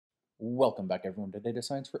Welcome back everyone to Data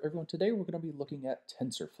Science for Everyone. Today we're going to be looking at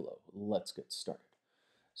TensorFlow. Let's get started.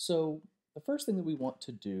 So the first thing that we want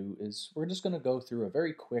to do is we're just going to go through a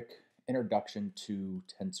very quick introduction to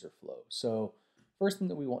TensorFlow. So first thing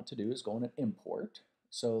that we want to do is go in and import.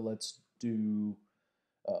 So let's do,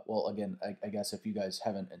 well again, I guess if you guys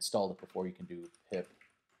haven't installed it before, you can do pip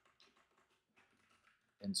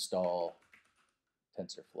install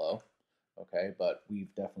TensorFlow. Okay, but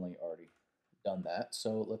we've definitely already done that.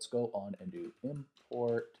 So let's go on and do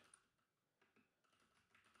import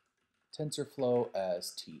TensorFlow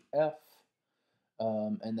as tf.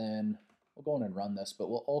 And then we'll go on and run this,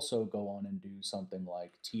 but we'll also go on and do something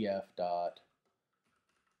like tf.version.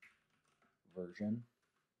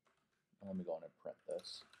 Let me go on and print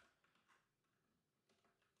this.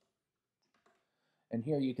 And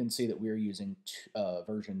here you can see that we're using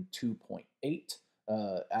version 2.8.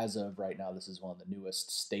 As of right now, this is one of the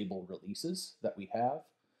newest stable releases that we have.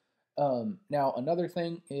 Now, another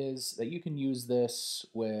thing is that you can use this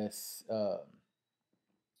with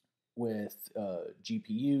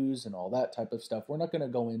GPUs and all that type of stuff. We're not going to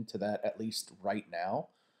go into that, at least right now.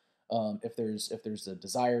 If there's a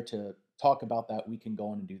desire to talk about that, we can go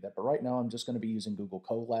on and do that. But right now, I'm just going to be using Google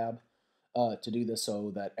Colab to do this so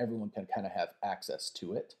that everyone can kind of have access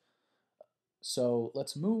to it. So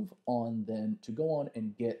let's move on then to go on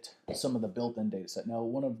and get some of the built-in data set. Now,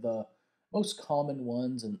 one of the most common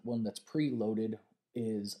ones and one that's preloaded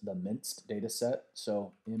is the MINST data set.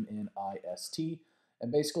 So MNIST.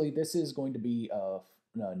 And basically this is going to be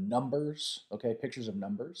numbers, okay, pictures of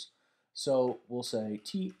numbers. So we'll say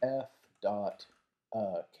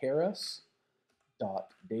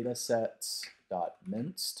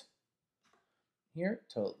tf.keras.datasets.minst here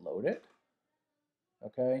to load it,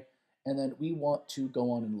 okay? And then we want to go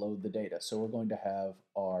on and load the data. So we're going to have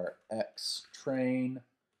our X train,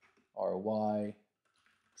 our Y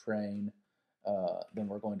train, then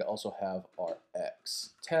we're going to also have our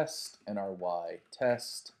X test and our Y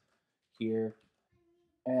test here.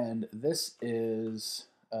 And this is,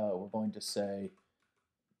 we're going to say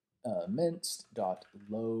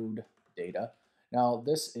minst.load data. Now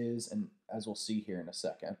this is, and as we'll see here in a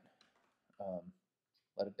second,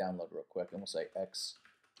 let it download real quick, and we'll say X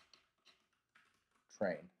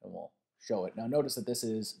train, and we'll show it. Now notice that this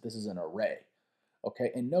is an array,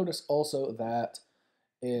 okay? And notice also that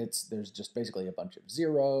there's just basically a bunch of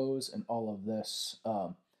zeros and all of this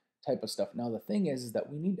type of stuff. Now the thing is that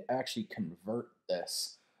we need to actually convert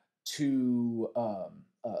this to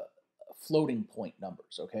floating point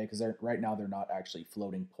numbers, okay? Because right now they're not actually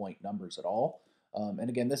floating point numbers at all. And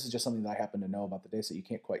again, this is just something that I happen to know about the data set. You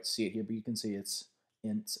can't quite see it here, but you can see it's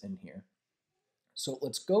ints in here. So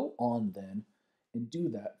let's go on then and do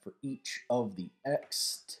that for each of the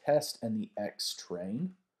X test and the X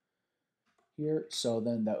train here. So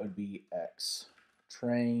then that would be X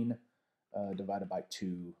train divided by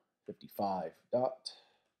 255 dot.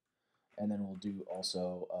 And then we'll do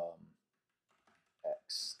also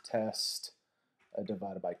X test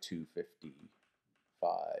divided by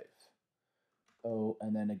 255. Oh,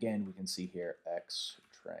 and then again, we can see here X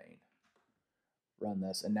train. Run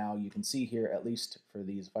this, and now you can see here, at least for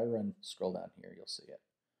these, if I scroll down here, you'll see it.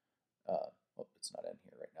 Oh, it's not in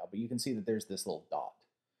here right now, but you can see that there's this little dot,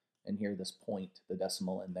 and here this point, the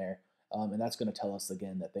decimal in there, and that's going to tell us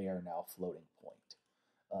again that they are now floating point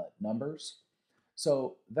numbers.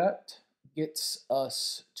 So that gets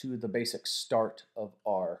us to the basic start of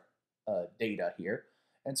our data here,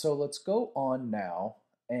 and so let's go on now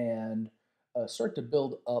and start to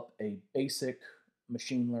build up a basic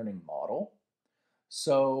machine learning model.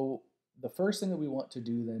 So the first thing that we want to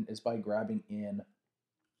do then is by grabbing in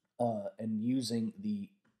and using the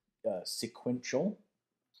sequential.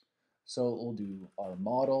 So we'll do our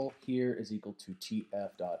model here is equal to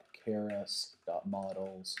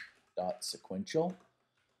tf.keras.models.sequential.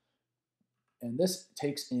 And this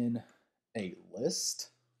takes in a list.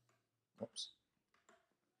 Oops.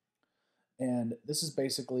 And this is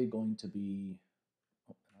basically going to be,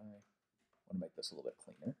 I want to make this a little bit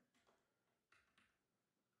cleaner.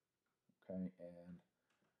 Okay, and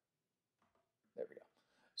there we go.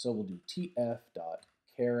 So we'll do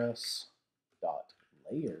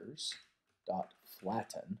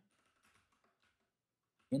tf.keras.layers.flatten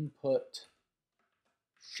input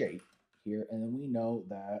shape here, and then we know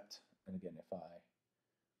that, and again, if I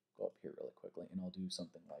go up here really quickly, and I'll do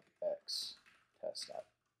something like x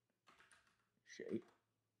test.shape.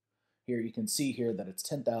 Here you can see here that it's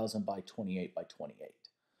 10,000 by 28 by 28.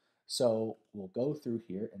 So we'll go through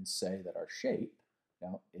here and say that our shape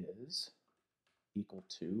now is equal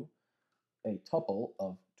to a tuple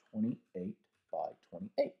of 28 by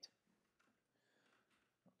 28.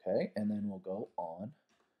 Okay, and then we'll go on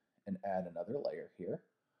and add another layer here.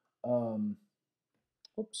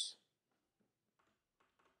 Oops.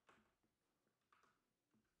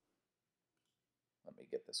 Let me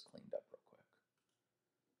get this cleaned up real quick.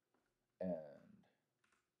 And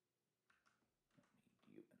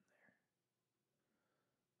you in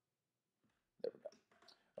there. There we go.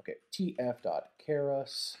 Okay,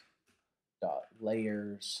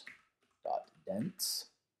 tf.keras.layers.dense.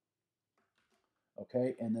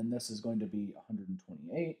 Okay, and then this is going to be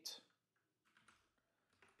 128.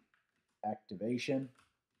 Activation.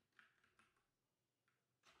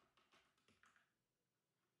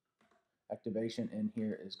 Activation in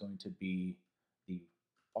here is going to be the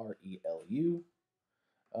RELU.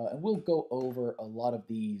 And we'll go over a lot of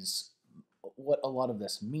these, what a lot of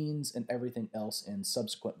this means and everything else in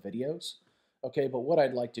subsequent videos. Okay, but what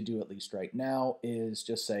I'd like to do at least right now is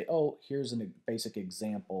just say, oh, here's a basic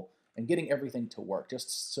example and getting everything to work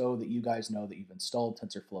just so that you guys know that you've installed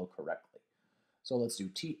TensorFlow correctly. So let's do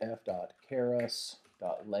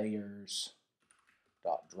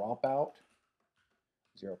tf.keras.layers.dropout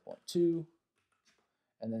 0.2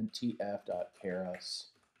 and then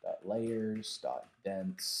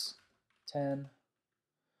tf.keras.layers.dense 10.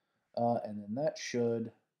 And then that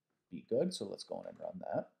should be good. So let's go on and run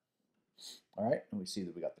that. All right, and we see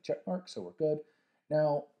that we got the check mark, so we're good.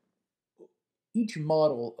 Now, each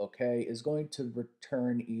model, okay, is going to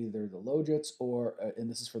return either the logits or, and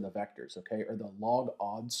this is for the vectors, okay, or the log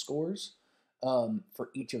odds scores for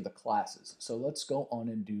each of the classes. So let's go on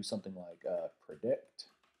and do something like predict.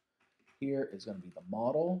 Here is going to be the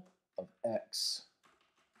model of x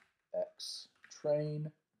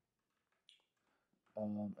train,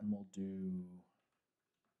 and we'll do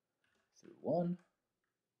through 1.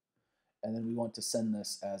 And then we want to send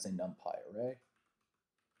this as a NumPy array.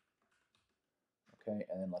 Okay,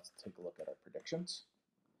 and then let's take a look at our predictions.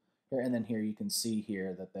 Here, and then here you can see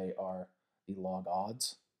here that they are the log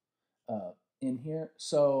odds in here.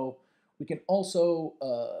 So we can also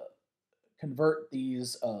convert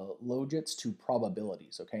these logits to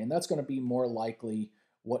probabilities, okay? And that's going to be more likely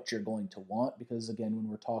what you're going to want because, again, when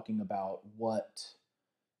we're talking about what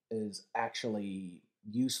is actually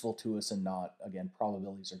useful to us and not, again,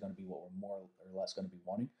 probabilities are going to be what we're more or less going to be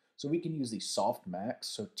wanting. So we can use the softmax,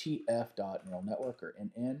 so tf.neural-network or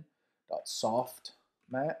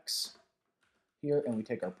nn.softmax here, and we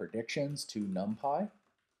take our predictions to NumPy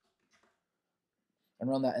and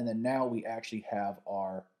run that, and then now we actually have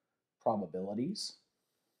our probabilities,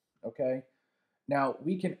 okay? Now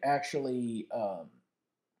we can actually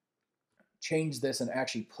change this and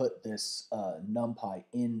actually put this NumPy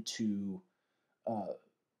into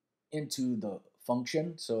the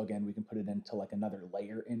function. So again, we can put it into like another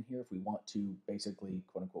layer in here if we want to basically,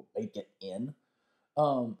 quote unquote, bake it in.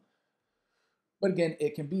 But again,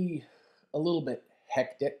 it can be a little bit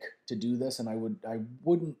hectic to do this, and I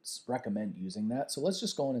wouldn't recommend using that. So let's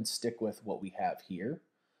just go on and stick with what we have here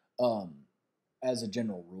as a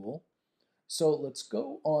general rule. So let's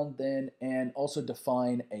go on then and also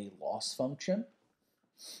define a loss function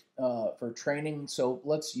for training. So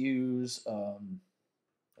let's use, let's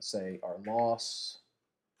say our loss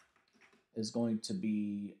is going to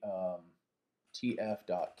be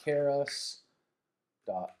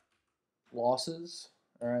tf.keras.losses,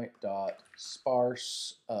 all right, dot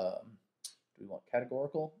sparse, do we want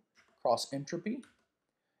categorical, cross entropy,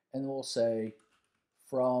 and we'll say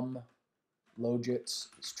from logits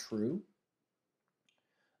is true.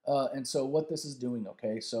 And so what this is doing,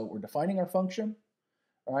 okay, so we're defining our function,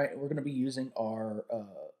 all right, we're going to be using our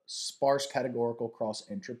sparse categorical cross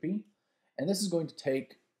entropy, and this is going to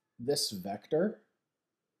take this vector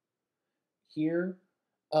here,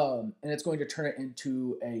 and it's going to turn it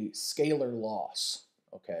into a scalar loss,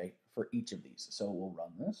 okay, for each of these. So we'll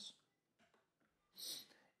run this,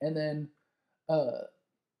 and then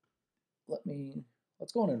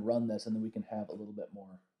let's go on and run this, and then we can have a little bit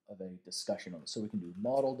more of a discussion on it. So we can do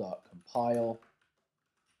model.compile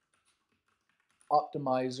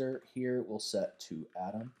optimizer here we'll set to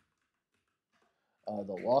atom.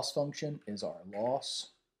 The loss function is our loss,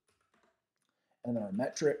 and then our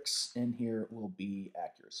metrics in here will be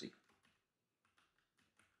accuracy.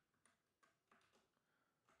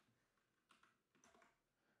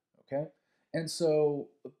 Okay, and so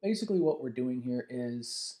basically what we're doing here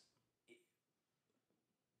is,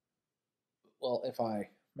 well,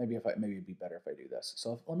 maybe it'd be better if I do this.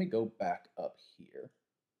 So let me go back up here.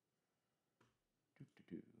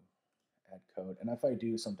 Add code, and if I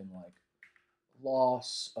do something like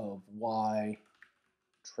loss of y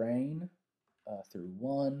train through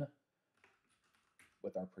 1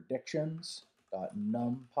 with our predictions dot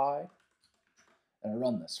numpy, And I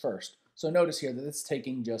run this first. So notice here that it's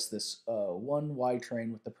taking just this one Y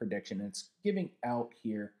train with the prediction, and it's giving out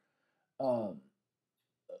here,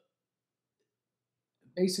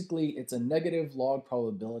 basically it's a negative log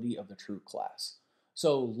probability of the true class.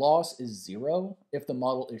 So loss is 0 if the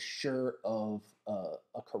model is sure of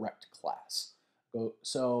a correct class.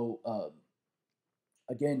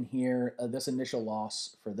 Again here, this initial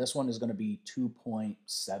loss for this one is going to be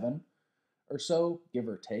 2.7 or so, give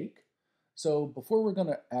or take. So before we're going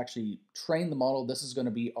to actually train the model, this is going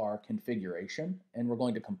to be our configuration, and we're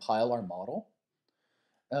going to compile our model.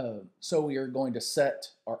 So we are going to set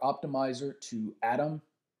our optimizer to atom.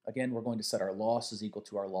 Again, we're going to set our loss is equal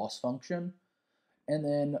to our loss function. And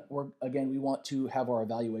then we want to have our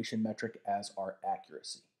evaluation metric as our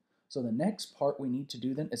accuracy. So the next part we need to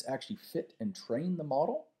do then is actually fit and train the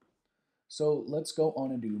model. So let's go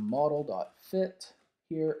on and do model.fit.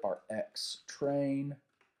 Here our x train,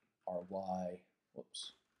 our y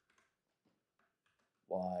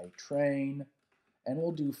train, and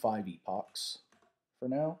we'll do 5 epochs for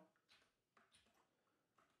now.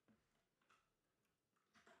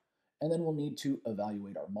 And then we'll need to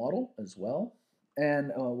evaluate our model as well.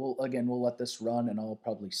 And we'll let this run, and I'll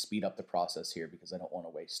probably speed up the process here because I don't want to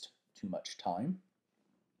waste too much time.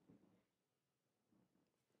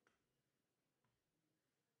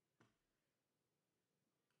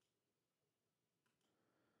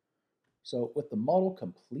 So with the model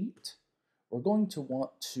complete, we're going to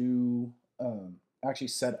want to actually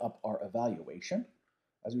set up our evaluation,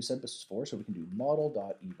 as we said before. So we can do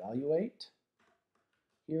model.evaluate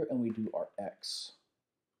here, and we do our x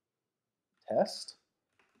test,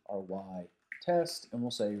 our y test, and we'll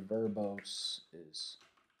say verbose is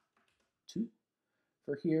 2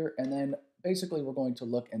 for here. And then basically we're going to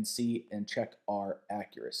look and see and check our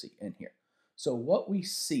accuracy in here. So what we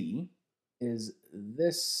see is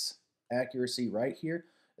this accuracy right here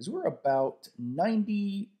is we're about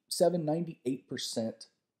 97, 98%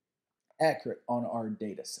 accurate on our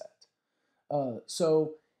data set.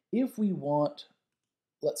 So if we want,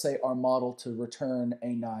 let's say, our model to return a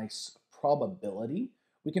nice probability,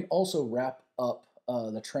 we can also wrap up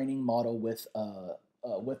the training model with the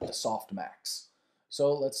softmax.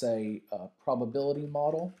 So let's say probability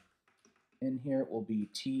model in here will be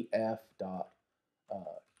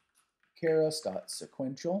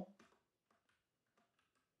tf.keras.sequential.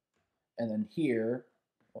 And then here,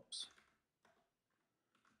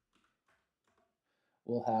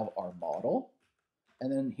 we'll have our model.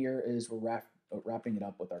 And then here is we're wrapping it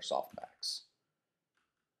up with our softmax.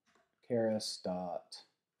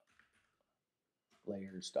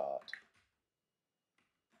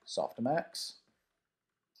 keras.layers.softmax.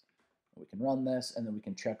 We can run this, and then we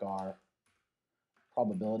can check our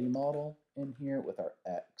probability model in here with our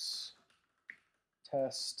x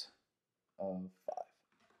test of 5.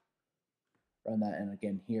 Run that, and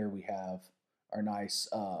again here we have our nice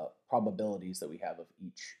probabilities that we have of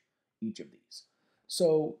each of these.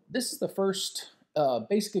 So this is the first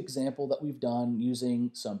basic example that we've done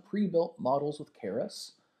using some pre-built models with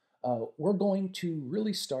Keras. We're going to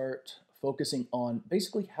really start focusing on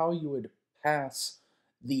basically how you would pass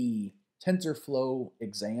the Tensorflow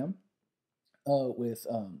exam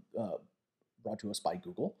brought to us by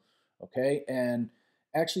Google, okay, and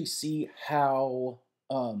actually see how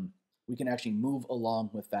we can actually move along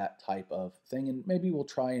with that type of thing, and maybe we'll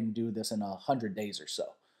try and do this in 100 days or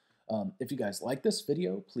so. If you guys like this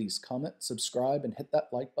video, please comment, subscribe, and hit that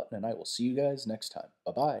like button, and I will see you guys next time.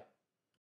 Bye-bye.